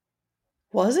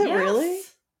 Was it Yes. really?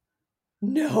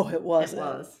 No, it wasn't. It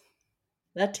was.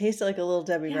 That tasted like a little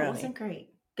Debbie brownie. It wasn't great.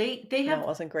 They have it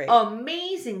wasn't great.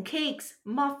 Amazing cakes,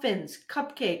 muffins,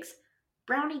 cupcakes.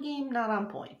 Brownie game not on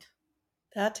point.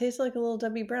 That tastes like a little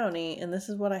Debbie brownie, and this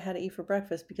is what I had to eat for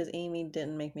breakfast because Amy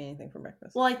didn't make me anything for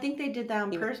breakfast. Well, I think they did that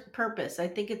on purpose. I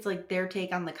think it's like their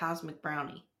take on the cosmic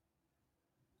brownie.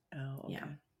 Oh, okay. Yeah.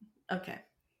 Okay.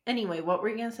 Anyway, what were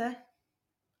you gonna say?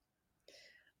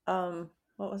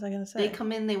 What was I gonna say? They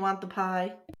come in, they want the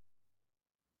pie.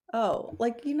 Oh,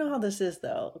 like, you know how this is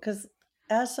though, because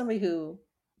as somebody who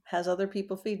has other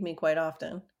people feed me quite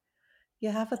often, you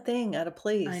have a thing at a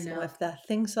place. I know. And if that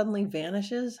thing suddenly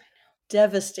vanishes,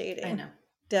 devastating. I know.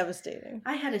 Devastating.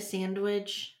 I had a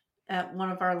sandwich at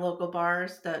one of our local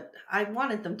bars that I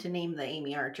wanted them to name the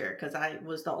Amy Archer because I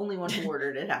was the only one who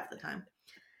ordered it half the time.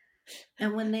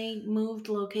 And when they moved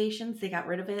locations, they got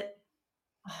rid of it.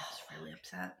 I was really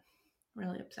upset.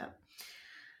 Really upset.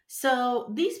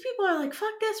 So these people are like,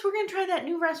 fuck this. We're going to try that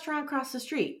new restaurant across the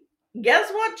street.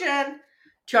 Guess what, Jen?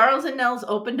 Charles and Nels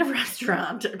opened a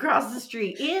restaurant across the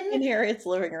street in Harriet's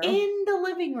living room. In the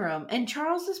living room. And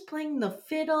Charles is playing the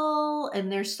fiddle.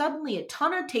 And there's suddenly a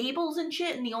ton of tables and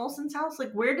shit in the Olsen's house.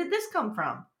 Like, where did this come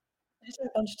from? There's a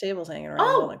bunch of tables hanging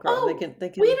around. Oh, they can...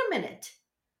 Wait a minute.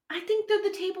 I think they're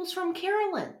the tables from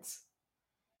Carolyn's.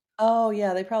 Oh,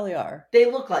 yeah, they probably are. They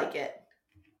look like it.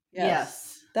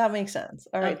 Yes. That makes sense.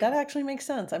 All right, Okay. that actually makes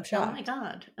sense. I'm shocked. Oh my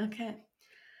God. Okay.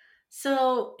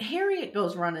 So Harriet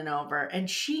goes running over and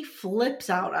she flips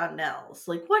out on Nels.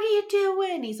 Like, what are you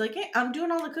doing? He's like, hey, I'm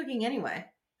doing all the cooking anyway.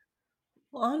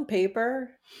 Well, on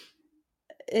paper,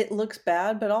 it looks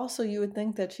bad, but also you would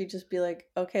think that she'd just be like,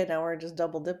 okay, now we're just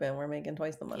double dipping. We're making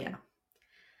twice the money. Yeah.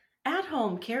 At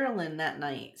home, Carolyn that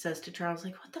night says to Charles,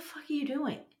 like, what the fuck are you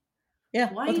doing? Yeah.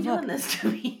 Why are you doing this to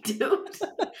me, dude?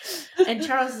 And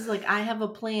Charles is like, I have a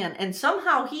plan. And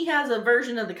somehow he has a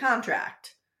version of the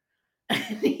contract.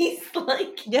 And he's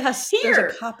like, yes, here.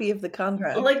 There's a copy of the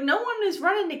contract. Like, no one is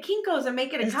running to Kinko's and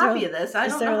making a copy of this. I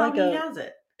don't know how he has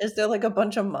it. Is there like a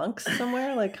bunch of monks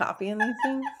somewhere like copying these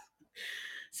things?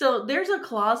 So there's a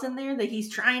clause in there that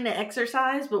he's trying to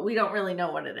exercise, but we don't really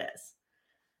know what it is.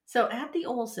 So at the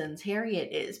Olsons,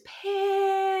 Harriet is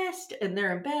pissed and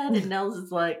they're in bed and Nels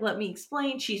is like, let me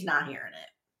explain. She's not hearing it.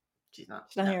 She's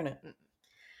not hearing it.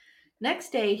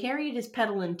 Next day, Harriet is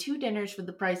peddling 2 dinners for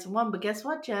the price of 1. But guess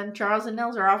what, Jen? Charles and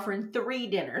Nels are offering 3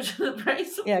 dinners for the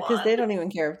price of 1. Yeah, because they don't even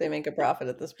care if they make a profit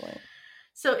at this point.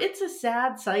 So it's a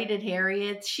sad sight at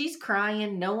Harriet's. She's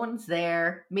crying. No one's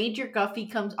there. Major Guffey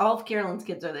comes. All of Carolyn's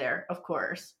kids are there, of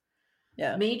course.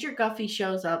 Yeah. Major Guffey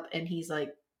shows up and he's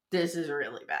like, this is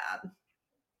really bad.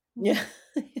 Yeah.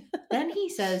 Then he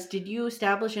says, did you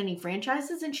establish any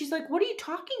franchises? And she's like, what are you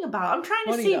talking about? I'm trying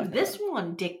to save this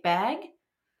one, dickbag.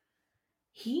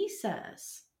 He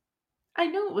says, I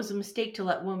know it was a mistake to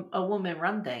let a woman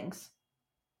run things.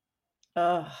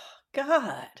 Oh,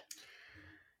 God.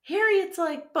 Harriet's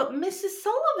like, but Mrs.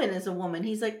 Sullivan is a woman.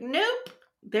 He's like, nope.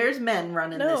 There's men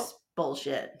running this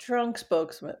bullshit. Drunk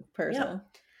spokesperson. Yep.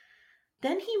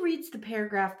 Then he reads the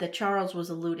paragraph that Charles was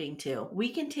alluding to. We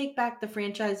can take back the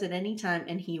franchise at any time.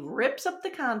 And he rips up the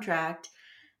contract.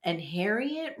 And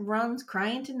Harriet runs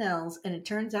crying to Nels. And it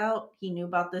turns out he knew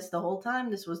about this the whole time.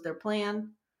 This was their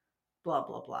plan. Blah,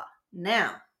 blah, blah.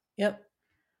 Now. Yep.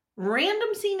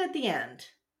 Random scene at the end.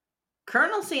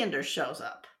 Colonel Sanders shows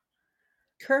up.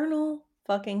 Colonel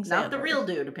fucking Sanders. Not the real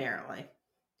dude, apparently.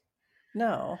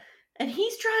 No. And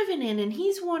he's driving in and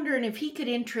he's wondering if he could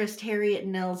interest Harriet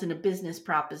and Nels in a business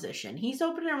proposition. He's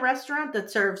opening a restaurant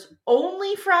that serves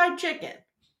only fried chicken.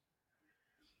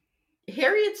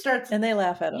 Harriet starts... And they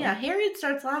laugh at him. Yeah, Harriet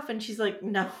starts laughing. She's like,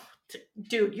 no,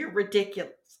 dude, you're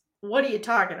ridiculous. What are you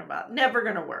talking about? Never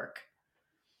gonna work.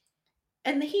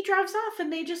 And he drives off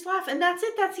and they just laugh. And that's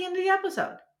it. That's the end of the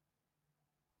episode.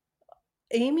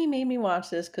 Amy made me watch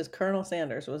this because Colonel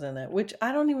Sanders was in it, which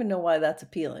I don't even know why that's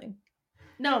appealing.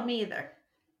 No, me either.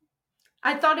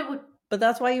 I thought it would... But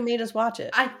that's why you made us watch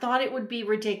it. I thought it would be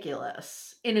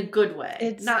ridiculous in a good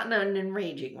way. Not in an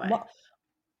enraging way.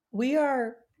 We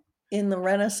are in the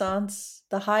renaissance,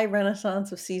 the high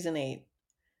renaissance of season 8.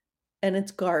 And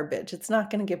it's garbage. It's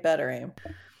not going to get better, Aim.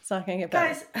 It's not going to get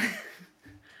better. Guys,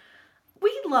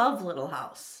 we love Little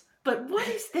House. But what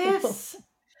is this?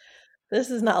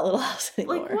 This is not Little House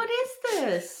anymore. Like, what is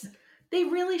this? They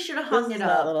really should have hung it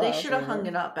up. They should have hung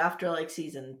it up after like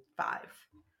season 5.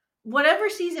 Whatever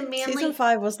season Manly... Season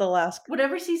 5 was the last...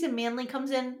 Whatever season Manly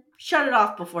comes in, shut it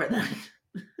off before then.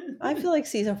 I feel like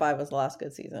season 5 was the last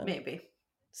good season. Maybe.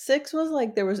 6 was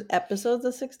like, there was episodes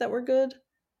of 6 that were good.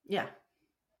 Yeah.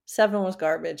 7 was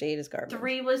garbage. 8 is garbage.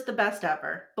 3 was the best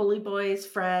ever. Bully Boys,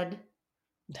 Fred.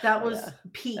 That was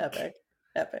peak.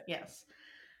 Epic. Yes.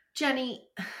 Jenny,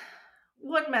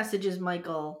 what message is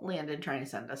Michael Landon trying to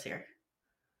send us here?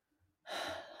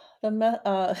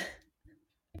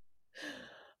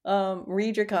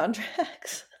 Read your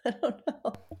contracts. I don't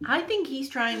know. I think he's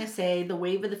trying to say the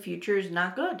wave of the future is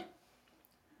not good.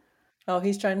 Oh,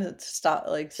 he's trying to stop,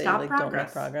 like, say, stop like, progress. Don't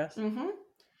make progress. Mm-hmm.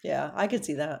 Yeah, I could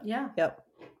see that. Yeah. Yep.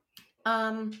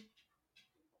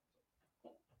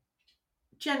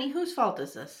 Jenny, whose fault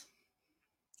is this?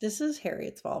 This is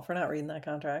Harriet's fault for not reading that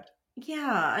contract.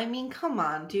 Yeah, I mean, come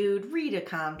on, dude. Read a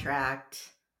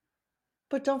contract.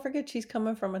 But don't forget, she's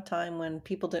coming from a time when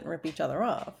people didn't rip each other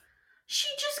off. She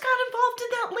just got involved in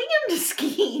that land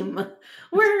scheme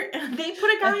where they put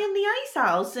a guy in the ice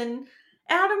house and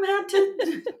Adam had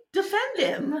to defend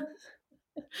him.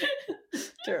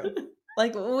 True.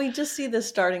 Like, we just see this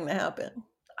starting to happen.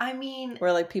 I mean,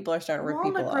 where like people are starting to rip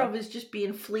people Walnut Grove off. is just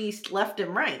being fleeced left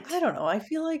and right. I don't know. I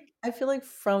feel like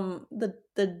from the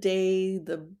day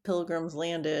the Pilgrims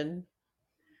landed,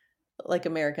 like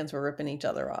Americans were ripping each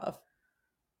other off.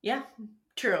 Yeah,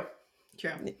 true.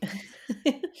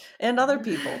 And other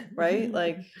people, right?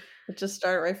 Like, it just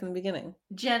started right from the beginning.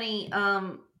 Jenny,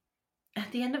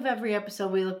 at the end of every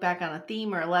episode, we look back on a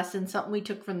theme or a lesson, something we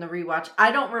took from the rewatch.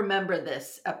 I don't remember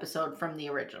this episode from the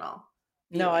original.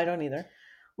 No, I don't either.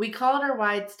 We call it our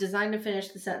why. It's designed to finish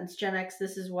the sentence. Gen X,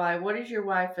 this is why. What is your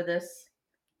why for this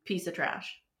piece of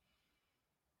trash?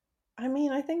 I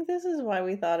mean, I think this is why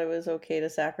we thought it was okay to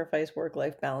sacrifice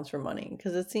work-life balance for money.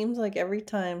 Because it seems like every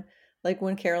time, like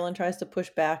when Carolyn tries to push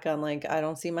back on, like, I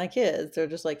don't see my kids, they're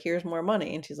just like, here's more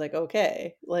money. And she's like,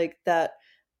 okay. Like, that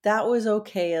was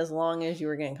okay as long as you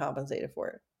were getting compensated for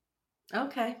it.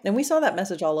 Okay. And we saw that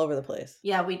message all over the place.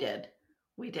 Yeah, we did.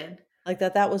 Like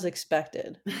that was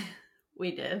expected.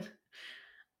 We did.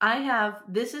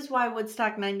 This is why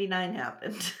Woodstock 99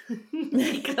 happened.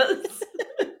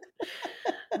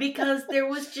 because there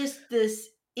was just this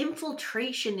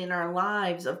infiltration in our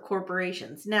lives of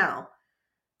corporations. Now,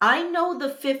 I know the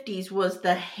 50s was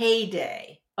the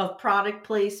heyday of product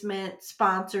placement,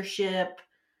 sponsorship.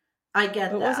 I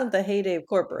get that. It wasn't the heyday of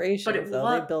corporations,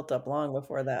 but they built up long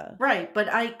before that. Right, but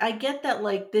I get that,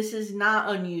 like, this is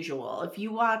not unusual. If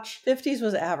you watch... 50s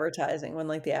was advertising, when,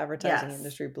 like, the advertising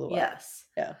industry blew up. Yes.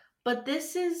 Yeah. But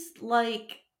this is,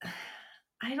 like,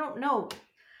 I don't know.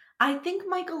 I think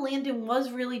Michael Landon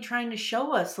was really trying to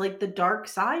show us, like, the dark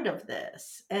side of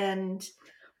this. And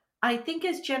I think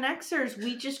as Gen Xers,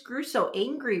 we just grew so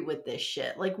angry with this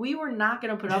shit. Like, we were not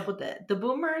going to put up with it. The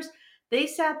boomers... They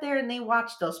sat there and they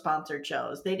watched those sponsored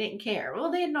shows. They didn't care.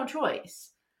 Well, they had no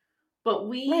choice. But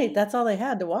Right, that's all they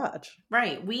had to watch.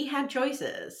 Right, we had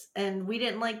choices. And we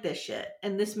didn't like this shit.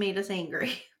 And this made us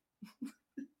angry.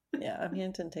 Yeah, I mean,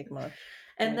 it didn't take much.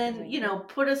 And then,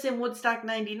 put us in Woodstock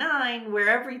 99 where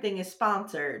everything is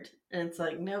sponsored. And it's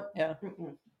like, nope. Yeah.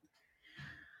 Mm-mm.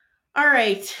 All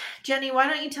right. Jenny, why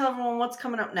don't you tell everyone what's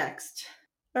coming up next?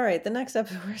 All right, the next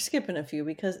episode, we're skipping a few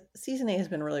because season 8 has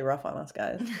been really rough on us,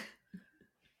 guys.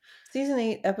 Season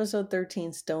 8, episode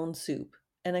 13, Stone Soup.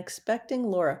 And expecting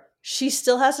Laura. She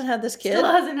still hasn't had this kid? Still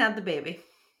hasn't had the baby.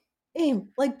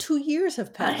 Like 2 years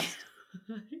have passed.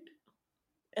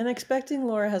 And expecting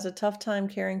Laura has a tough time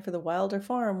caring for the Wilder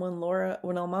farm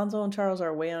when Almanzo and Charles are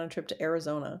away on a trip to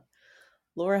Arizona.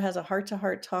 Laura has a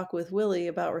heart-to-heart talk with Willie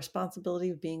about responsibility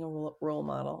of being a role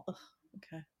model. Ugh,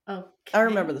 okay. I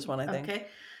remember this one, I think. Okay.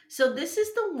 So this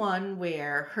is the one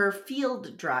where her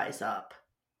field dries up,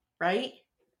 right?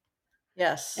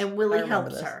 Yes. And Willie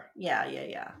helps her.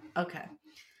 Yeah. Okay.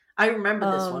 I remember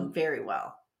this one very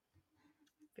well.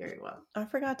 Very well. I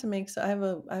forgot to make I have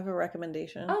a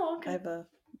recommendation. Oh, okay. I have a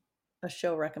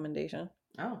show recommendation.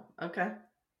 Oh, okay.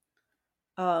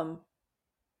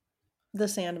 The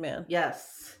Sandman.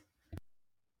 Yes.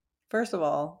 First of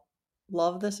all,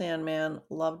 love The Sandman,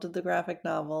 loved the graphic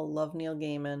novel, love Neil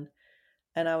Gaiman,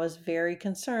 and I was very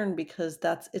concerned because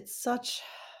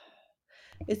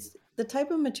it's the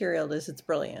type of material it is, it's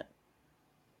brilliant.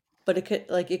 But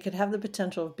it could have the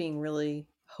potential of being really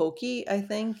hokey, I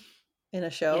think, in a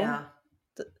show. Yeah.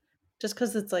 Just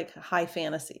because it's like high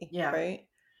fantasy. Yeah. Right?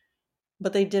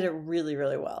 But they did it really,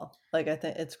 really well. Like, I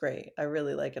think it's great. I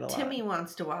really like it a lot. Timmy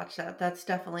wants to watch that. That's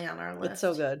definitely on our list. It's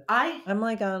so good. I'm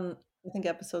like on, I think,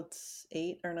 episodes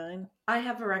 8 or 9. I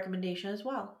have a recommendation as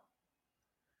well.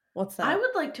 What's that? I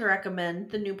would like to recommend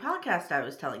the new podcast I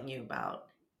was telling you about.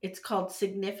 It's called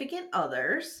Significant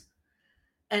Others,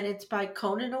 and it's by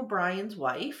Conan O'Brien's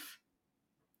wife.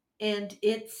 And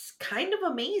it's kind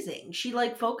of amazing. She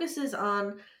focuses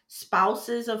on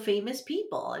spouses of famous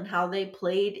people and how they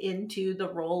played into the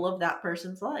role of that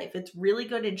person's life. It's really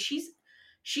good, and she's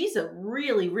a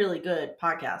really, really good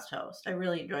podcast host. I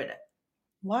really enjoyed it.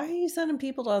 Why are you sending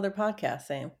people to other podcasts,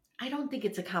 Sam? I don't think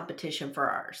it's a competition for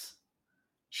ours.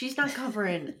 She's not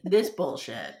covering this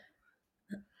bullshit.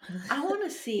 I want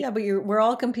to see. Yeah, but we're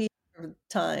all competing for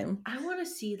time. I want to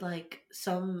see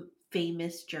some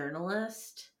famous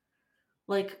journalist.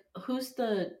 Who's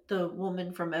the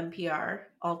woman from NPR,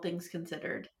 All Things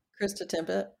Considered? Krista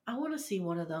Tippett. I want to see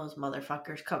one of those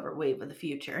motherfuckers cover Wave of the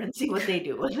Future and see what they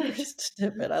do with it. Krista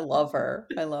Tippett. I love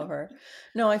her.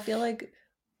 No, I feel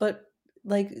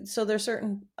so there's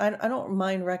certain, I don't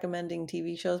mind recommending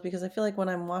TV shows because I feel like when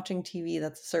I'm watching TV,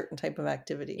 that's a certain type of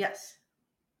activity. Yes.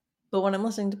 But when I'm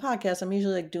listening to podcasts, I'm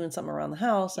usually like doing something around the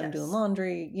house. I'm doing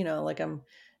laundry,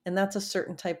 and that's a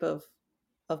certain type of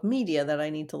media that I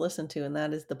need to listen to. And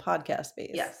that is the podcast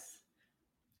space. Yes.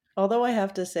 Although I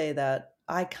have to say that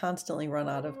I constantly run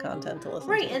out of content to listen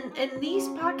to. Right. And these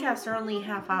podcasts are only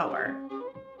half hour.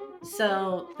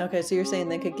 So. Okay. So you're saying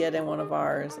they could get in one of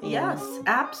ours? And... Yes,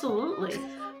 absolutely.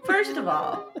 First of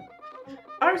all,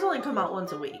 ours only come out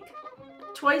once a week.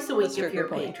 Twice a week if you're a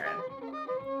patron.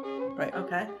 Right.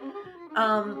 Okay.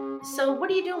 So what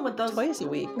are you doing with those? Twice a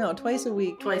week. No, twice a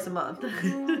week. Twice a month.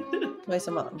 Twice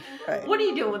a month. Right. What are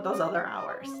you doing with those other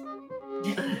hours?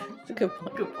 Good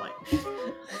point. Good point.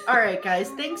 All right, guys.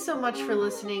 Thanks so much for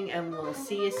listening, and we'll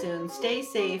see you soon. Stay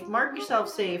safe. Mark yourself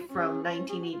safe from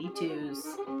 1982's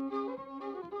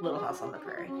Little House on the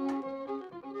Prairie.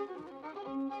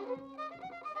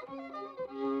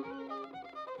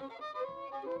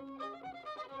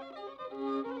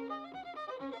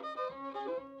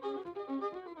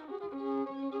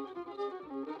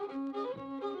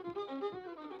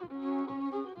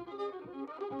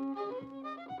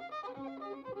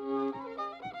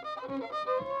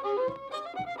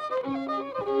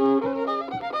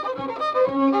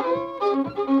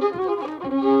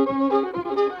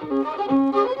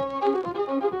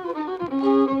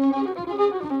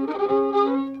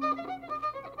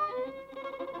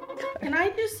 Can I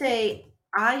just say,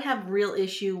 I have real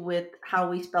issue with how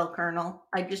we spell Colonel.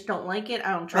 I just don't like it.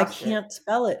 I don't trust it. I can't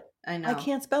spell it. I know. I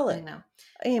can't spell it. I know.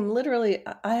 I am literally,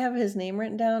 I have his name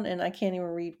written down and I can't even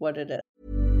read what it is.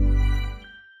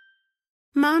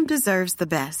 Mom deserves the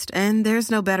best, and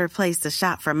there's no better place to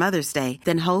shop for Mother's Day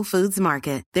than Whole Foods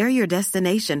Market. They're your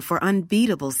destination for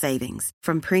unbeatable savings,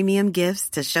 from premium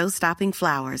gifts to show-stopping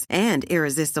flowers and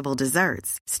irresistible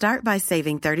desserts. Start by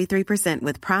saving 33%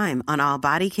 with Prime on all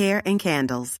body care and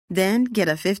candles. Then get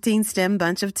a 15-stem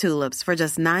bunch of tulips for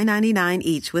just $9.99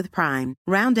 each with Prime.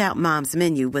 Round out Mom's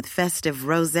menu with festive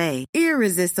rosé,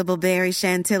 irresistible berry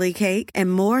chantilly cake,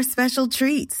 and more special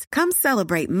treats. Come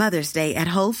celebrate Mother's Day at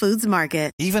Whole Foods Market.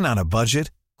 Even on a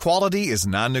budget, quality is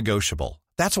non-negotiable.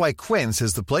 That's why Quince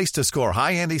is the place to score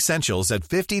high-end essentials at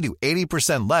 50 to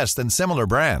 80% less than similar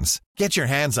brands. Get your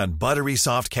hands on buttery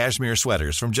soft cashmere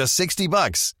sweaters from just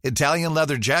 $60, Italian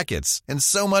leather jackets, and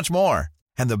so much more.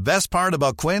 And the best part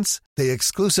about Quince, they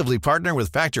exclusively partner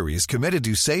with factories committed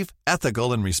to safe,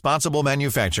 ethical, and responsible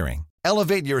manufacturing.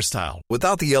 Elevate your style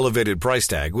without the elevated price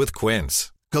tag with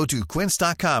Quince. Go to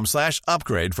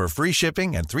quince.com/upgrade for free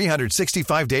shipping and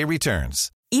 365-day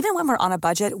returns. Even when we're on a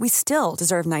budget, we still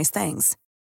deserve nice things.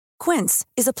 Quince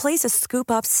is a place to scoop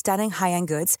up stunning high-end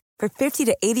goods for 50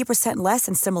 to 80% less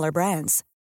than similar brands.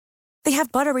 They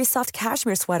have buttery soft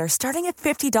cashmere sweaters starting at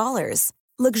 $50,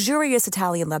 luxurious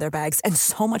Italian leather bags, and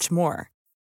so much more.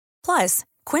 Plus,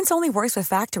 Quince only works with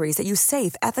factories that use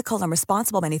safe, ethical, and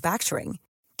responsible manufacturing.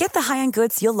 Get the high-end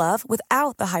goods you'll love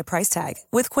without the high price tag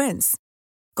with Quince.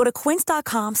 Go to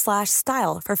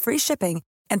quince.com/style for free shipping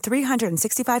and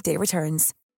 365-day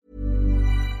returns.